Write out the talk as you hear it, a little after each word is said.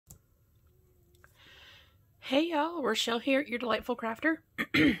Hey y'all, Rochelle here, your delightful crafter.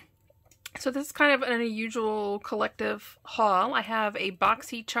 So this is kind of an unusual collective haul. I have a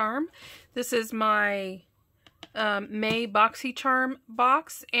BoxyCharm. This is my May BoxyCharm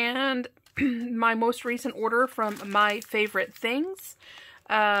box and my most recent order from My Favorite Things.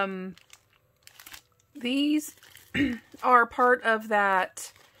 These are part of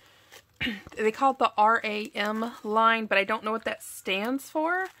that, they call it the RAM line, but I don't know what that stands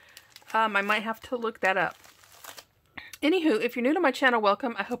for. I might have to look that up. Anywho, if you're new to my channel,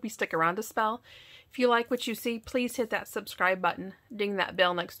 welcome. I hope you stick around a spell. If you like what you see, please hit that subscribe button. Ding that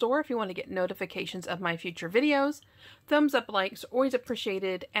bell next door if you want to get notifications of my future videos. Thumbs up, likes, always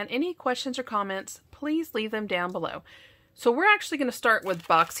appreciated. And any questions or comments, please leave them down below. So we're actually going to start with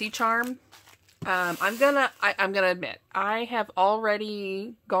BoxyCharm. I'm gonna admit, I have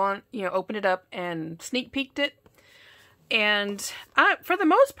already gone, opened it up and sneak peeked it. And for the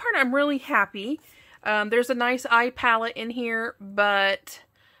most part, I'm really happy. There's a nice eye palette in here, but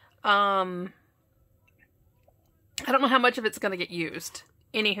I don't know how much of it's going to get used.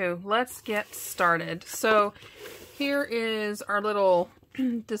 Anywho, let's get started. So here is our little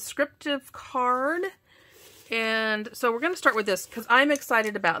descriptive card. And so we're going to start with this because I'm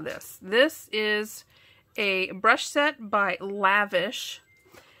excited about this. This is a brush set by Lavish.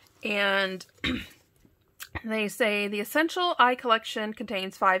 And they say the Essential Eye Collection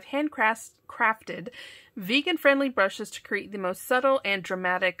contains 5 handcrafted, vegan-friendly brushes to create the most subtle and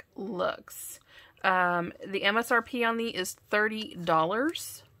dramatic looks. The MSRP on these is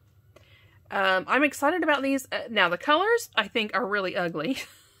 $30. I'm excited about these. Now, the colors, I think, are really ugly.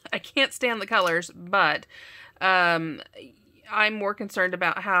 I can't stand the colors, but I'm more concerned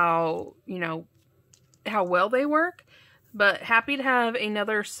about how well they work. But happy to have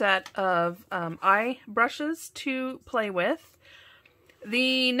another set of eye brushes to play with.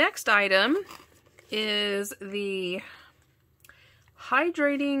 The next item is the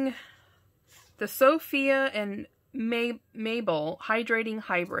Sophia and Mabel Hydrating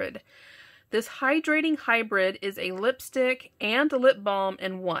Hybrid. This Hydrating Hybrid is a lipstick and a lip balm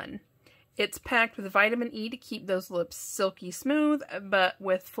in one. It's packed with vitamin E to keep those lips silky smooth, but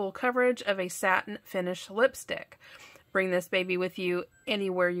with full coverage of a satin finish lipstick. Bring this baby with you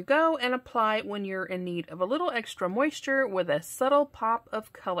anywhere you go and apply when you're in need of a little extra moisture with a subtle pop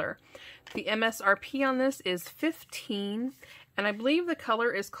of color. The MSRP on this is $15, and I believe the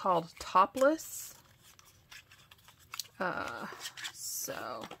color is called Topless.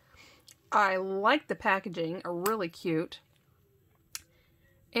 So I like the packaging, really cute.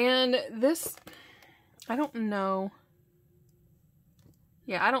 And this, I don't know.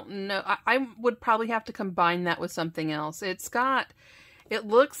 Yeah, I don't know. I would probably have to combine that with something else. It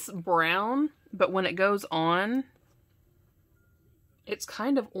looks brown, but when it goes on, it's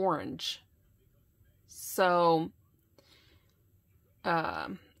kind of orange. So,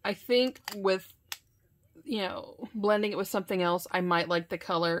 I think with, blending it with something else, I might like the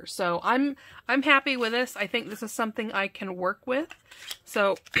color. So I'm happy with this. I think this is something I can work with.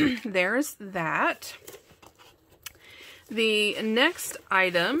 So there's that. The next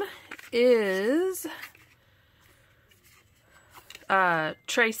item is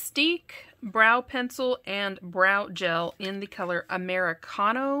Trestique Brow Pencil and Brow Gel in the color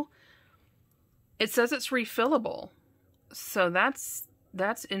Americano. It says it's refillable, so that's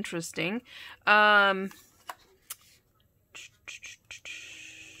interesting. Where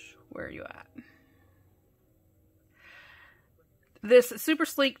are you at? This super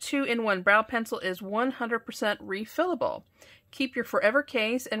sleek 2-in-1 brow pencil is 100% refillable. Keep your forever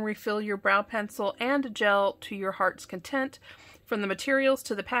case and refill your brow pencil and gel to your heart's content. From the materials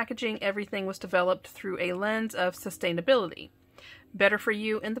to the packaging, everything was developed through a lens of sustainability. Better for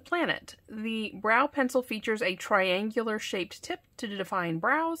you and the planet. The brow pencil features a triangular shaped tip to define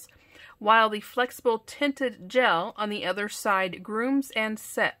brows, while the flexible tinted gel on the other side grooms and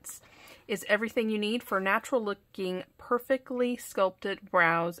sets. Is everything you need for natural looking, perfectly sculpted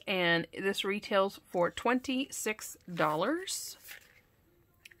brows, and this retails for $26.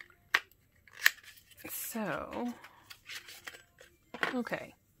 So,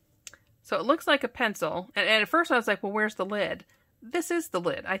 okay. So it looks like a pencil, and at first I was like, well, where's the lid? This is the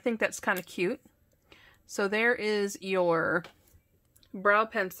lid. I think that's kind of cute. So there is your brow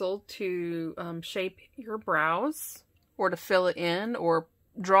pencil to shape your brows, or to fill it in, or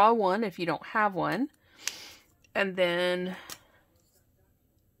draw one if you don't have one. And then,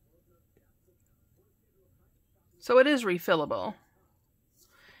 so it is refillable.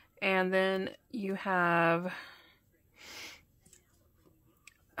 And then you have,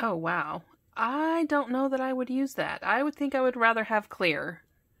 oh wow, I don't know that I would use that. I would think I would rather have clear.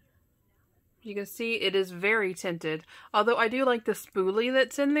 You can see it is very tinted. Although I do like the spoolie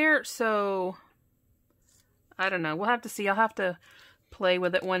that's in there, so I don't know. We'll have to see. I'll have to play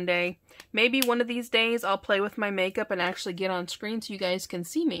with it one day. Maybe one of these days I'll play with my makeup and actually get on screen so you guys can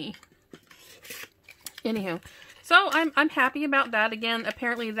see me. Anywho, so I'm happy about that. Again,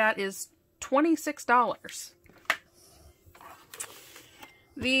 apparently that is $26.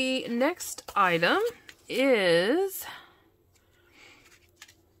 The next item is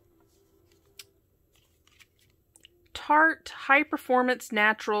Tarte High Performance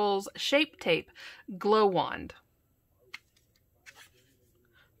Naturals Shape Tape Glow Wand.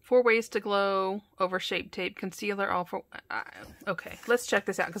 4 ways to glow over Shape Tape concealer. All for okay, let's check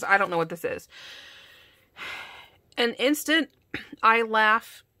this out because I don't know what this is. An instant eye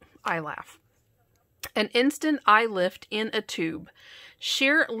lift in a tube.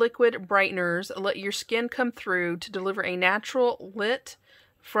 Sheer liquid brighteners let your skin come through to deliver a natural lit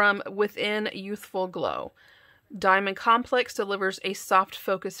from within youthful glow. Diamond Complex delivers a soft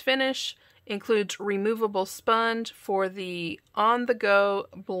focus finish, includes removable sponge for the on-the-go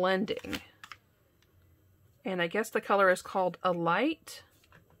blending. And I guess the color is called A Light.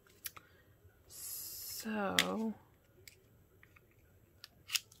 So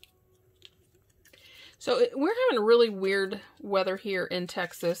we're having really weird weather here in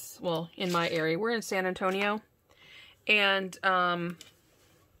Texas. Well, in my area. We're in San Antonio. And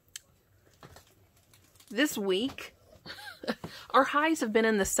this week, our highs have been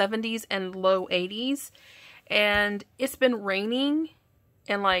in the 70s and low 80s. And it's been raining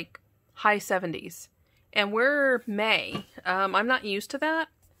in like high 70s. And we're May. I'm not used to that.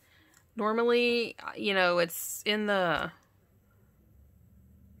 Normally, you know, it's in the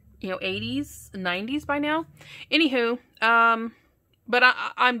 80s, 90s by now. Anywho, but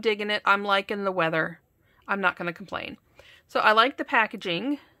I'm digging it. I'm liking the weather. I'm not going to complain. So I like the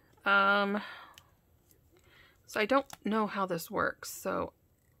packaging. So I don't know how this works. So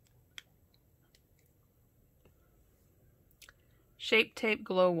Shape Tape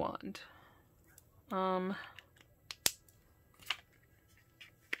Glow Wand.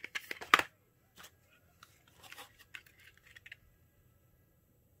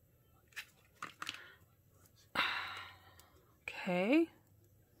 Okay.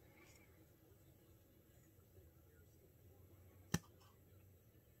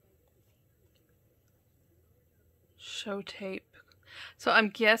 Show tape. So I'm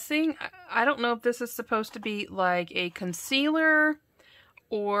guessing, I don't know if this is supposed to be like a concealer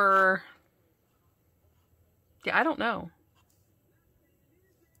or, yeah, I don't know.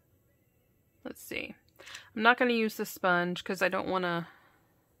 Let's see. I'm not going to use the sponge because I don't want to.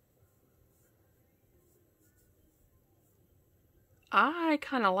 I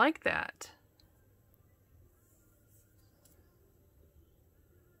kind of like that.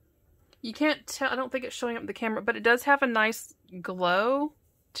 You can't tell, I don't think it's showing up the camera, but it does have a nice glow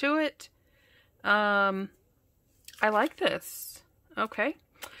to it. I like this. Okay.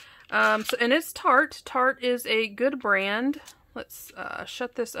 And it's Tarte. Tarte is a good brand. Let's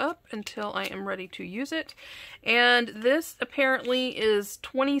shut this up until I am ready to use it. And this apparently is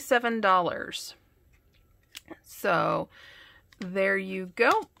 $27. So there you go.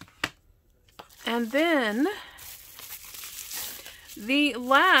 And then the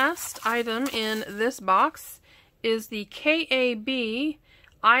last item in this box is the KAB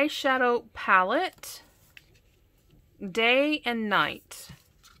eyeshadow palette, Day and Night.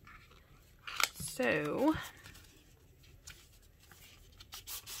 So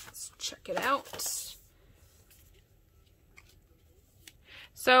let's check it out.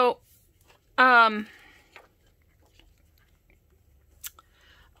 So,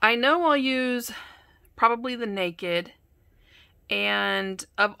 I know I'll use probably the Naked, and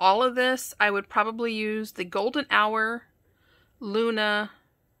of all of this, I would probably use the Golden Hour, Luna,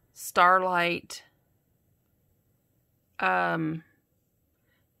 Starlight. Yeah,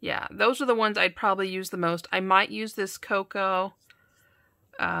 those are the ones I'd probably use the most. I might use this Cocoa.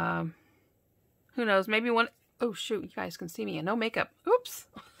 Who knows, maybe one. Oh shoot, you guys can see me and no makeup. Oops.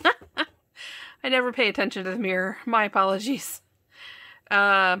 I never pay attention to the mirror. My apologies.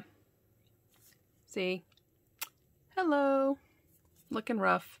 See? Hello. Looking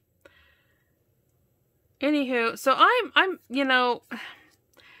rough. Anywho, so I'm, you know,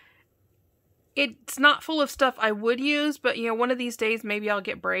 it's not full of stuff I would use, but, you know, one of these days maybe I'll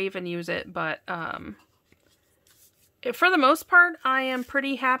get brave and use it, but, for the most part, I am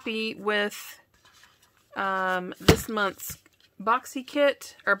pretty happy with, this month's Boxy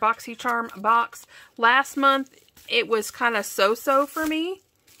kit, or BoxyCharm box. Last month, it was kind of so-so for me.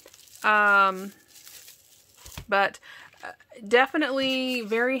 But definitely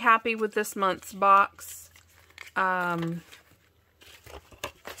very happy with this month's box.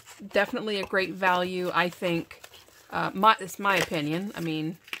 Definitely a great value, I think. It's my opinion. I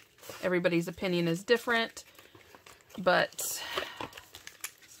mean, everybody's opinion is different. But,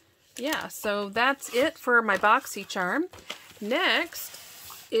 yeah, so that's it for my BoxyCharm. Next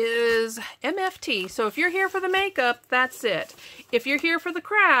is MFT. So if you're here for the makeup, that's it. If you're here for the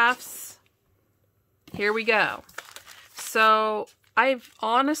crafts, here we go. So I've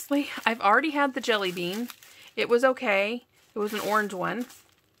already had the jelly bean. It was okay. It was an orange one.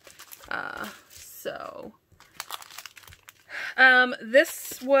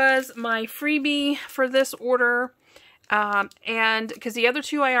 This was my freebie for this order. And because the other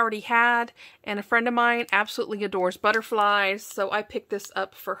two I already had, and a friend of mine absolutely adores butterflies, so I picked this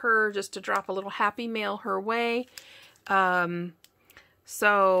up for her just to drop a little happy mail her way.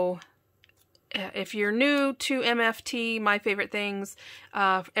 So if you're new to MFT, my favorite things,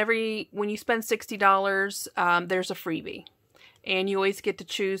 when you spend $60, there's a freebie. And you always get to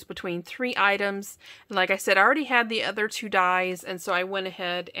choose between 3 items. And like I said, I already had the other 2 dies, and so I went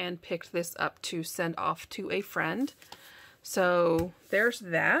ahead and picked this up to send off to a friend. So there's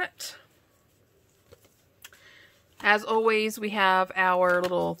that. As always, we have our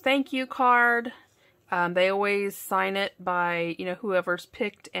little thank you card. They always sign it by, you know, whoever's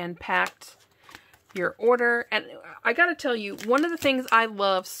picked and packed your order. And I gotta tell you, one of the things I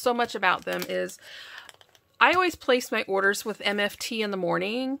love so much about them is I always place my orders with MFT in the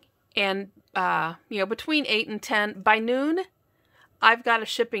morning, and, you know, between 8 and 10, by noon, I've got a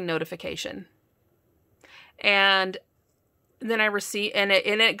shipping notification. And then I receive, and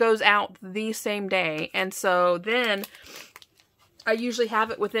it goes out the same day. And so then I usually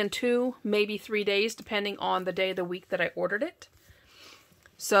have it within 2, maybe 3 days, depending on the day of the week that I ordered it.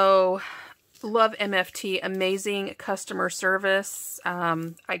 So love MFT, amazing customer service.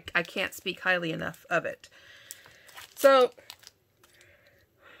 I can't speak highly enough of it. So,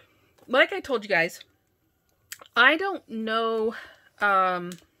 like I told you guys, I don't know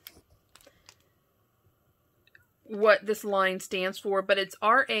what this line stands for, but it's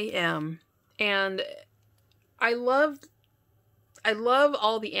RAM, and I love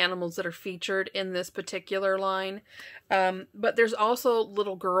all the animals that are featured in this particular line, but there's also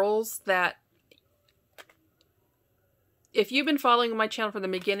little girls that, if you've been following my channel from the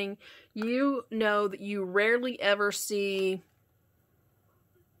beginning, you know that you rarely ever see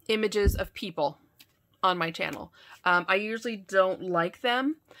images of people on my channel. I usually don't like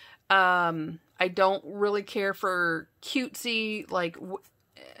them. I don't really care for cutesy, like,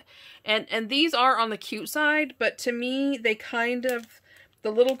 and these are on the cute side, but to me, they kind of,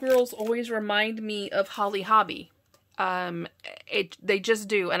 the little girls always remind me of Holly Hobby. They just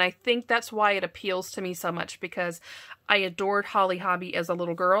do, and I think that's why it appeals to me so much, because I adored Holly Hobby as a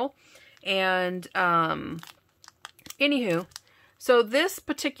little girl. And, anywho, so this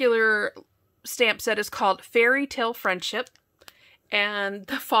particular stamp set is called Fairy Tale Friendship. And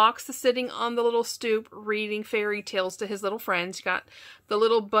the fox is sitting on the little stoop reading fairy tales to his little friends. You got the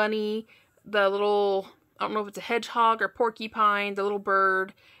little bunny, the little, I don't know if it's a hedgehog or porcupine, the little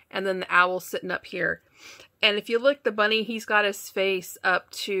bird, and then the owl sitting up here. And if you look, the bunny, he's got his face up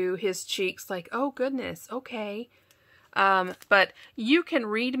to his cheeks like, oh goodness, okay. But you can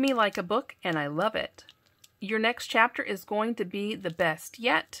read me like a book, and I love it. Your next chapter is going to be the best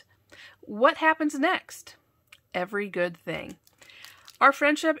yet. What happens next? Every good thing. Our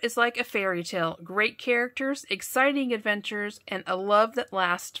friendship is like a fairy tale. Great characters, exciting adventures, and a love that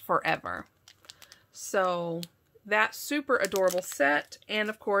lasts forever. So, that super adorable set. And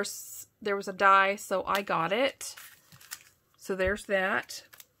of course, there was a die, so I got it. So there's that.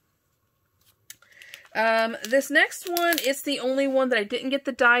 This next one, it's the only one that I didn't get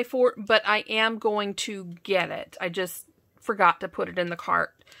the die for, but I am going to get it. I just forgot to put it in the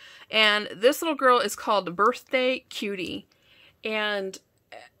cart. And this little girl is called Birthday Cutie. And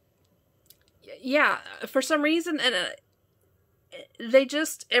yeah, for some reason, and they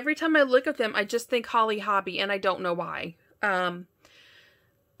just, every time I look at them, I just think Holly Hobby, and I don't know why.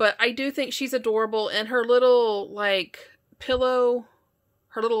 But I do think she's adorable, and her little, like, pillow,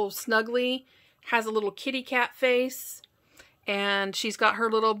 her little snuggly, has a little kitty cat face, and she's got her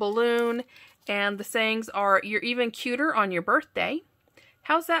little balloon, and the sayings are, you're even cuter on your birthday.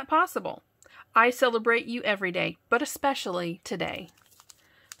 How's that possible? I celebrate you every day, but especially today.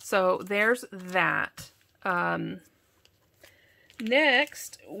 So there's that.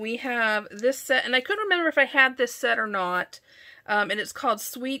 Next, we have this set, and I couldn't remember if I had this set or not, and it's called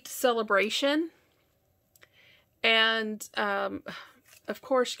Sweet Celebration. And of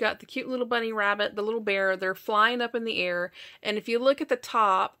course, you got the cute little bunny rabbit, the little bear. They're flying up in the air. And if you look at the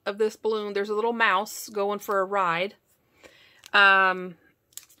top of this balloon, there's a little mouse going for a ride. And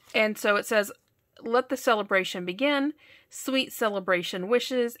so it says, let the celebration begin. Sweet celebration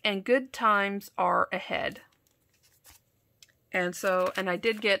wishes and good times are ahead. And so, and I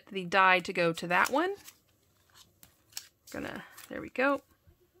did get the die to go to that one. There we go.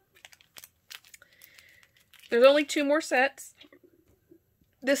 There's only 2 more sets.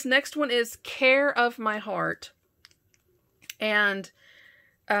 This next one is Care of My Heart. And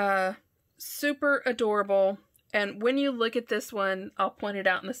super adorable. And when you look at this one, I'll point it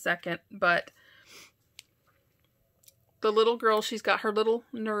out in a second, but the little girl, she's got her little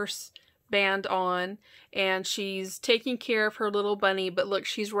nurse band on, and she's taking care of her little bunny, but look,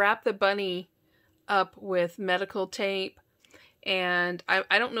 she's wrapped the bunny up with medical tape, and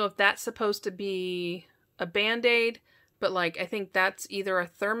I don't know if that's supposed to be a Band-Aid, but like, I think that's either a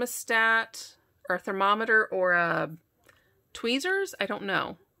thermostat, or a thermometer, or a tweezers, I don't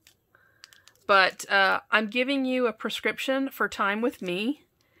know. But I'm giving you a prescription for time with me.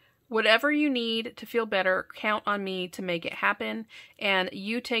 Whatever you need to feel better, count on me to make it happen. And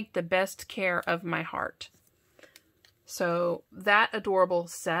you take the best care of my heart. So that adorable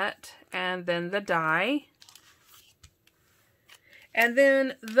set. And then the die. And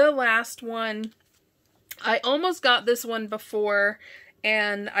then the last one. I almost got this one before.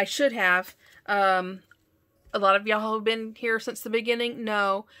 And I should have. A lot of y'all have been here since the beginning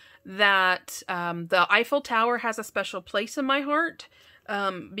know that the Eiffel Tower has a special place in my heart.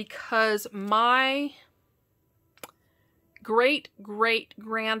 Because my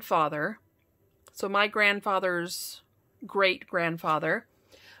great-great-grandfather, so my grandfather's great-grandfather,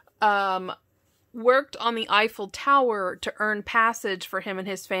 worked on the Eiffel Tower to earn passage for him and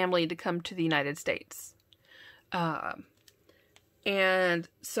his family to come to the United States. And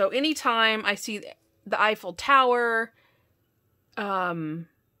so anytime I see the Eiffel Tower, and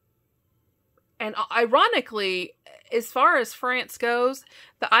ironically, as far as France goes,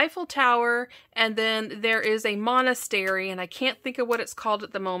 the Eiffel Tower, and then there is a monastery, and I can't think of what it's called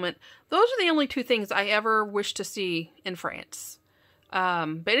at the moment. Those are the only 2 things I ever wish to see in France.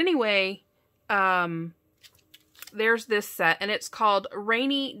 But anyway, there's this set, and it's called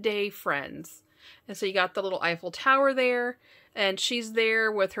Rainy Day Friends. And so you got the little Eiffel Tower there, and she's there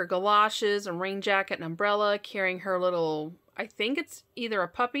with her galoshes and rain jacket and umbrella, carrying her little, I think it's either a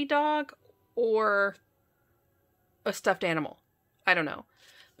puppy dog or a stuffed animal. I don't know.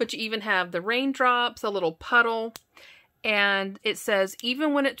 But you even have the raindrops, a little puddle, and it says,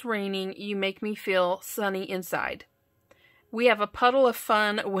 even when it's raining, you make me feel sunny inside. We have a puddle of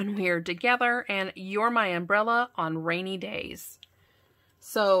fun when we're together, and you're my umbrella on rainy days.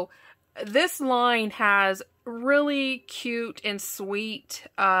 So this line has really cute and sweet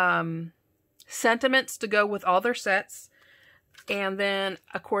sentiments to go with all their sets. And then,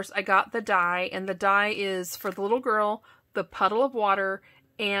 of course, I got the die, and the die is for the little girl, the puddle of water,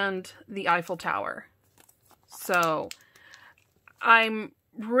 and the Eiffel Tower. So, I'm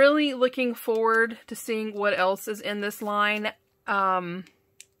really looking forward to seeing what else is in this line. And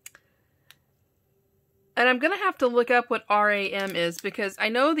I'm going to have to look up what RAM is, because I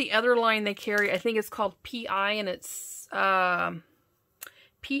know the other line they carry, I think it's called PI, and it's PI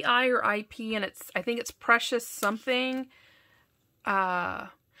or IP, and I think it's Precious something.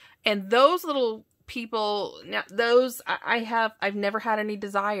 And those little people, now those I've never had any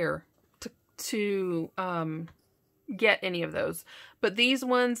desire to get any of those, but these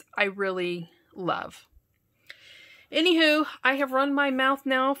ones I really love. Anywho, I have run my mouth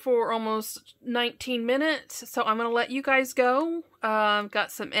now for almost 19 minutes, so I'm going to let you guys go.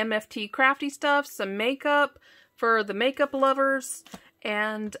 Got some MFT crafty stuff, some makeup for the makeup lovers,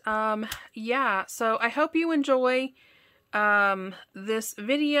 and yeah, so I hope you enjoy this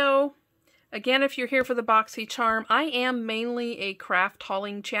video. Again, if you're here for the BoxyCharm, I am mainly a craft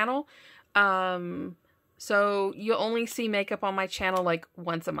hauling channel. So you'll only see makeup on my channel like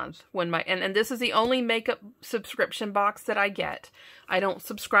once a month when and this is the only makeup subscription box that I get. I don't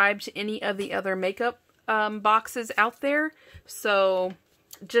subscribe to any of the other makeup boxes out there. So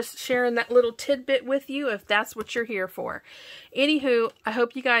just sharing that little tidbit with you if that's what you're here for. Anywho, I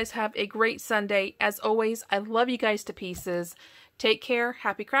hope you guys have a great Sunday. As always, I love you guys to pieces. Take care.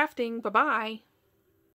 Happy crafting. Bye-bye.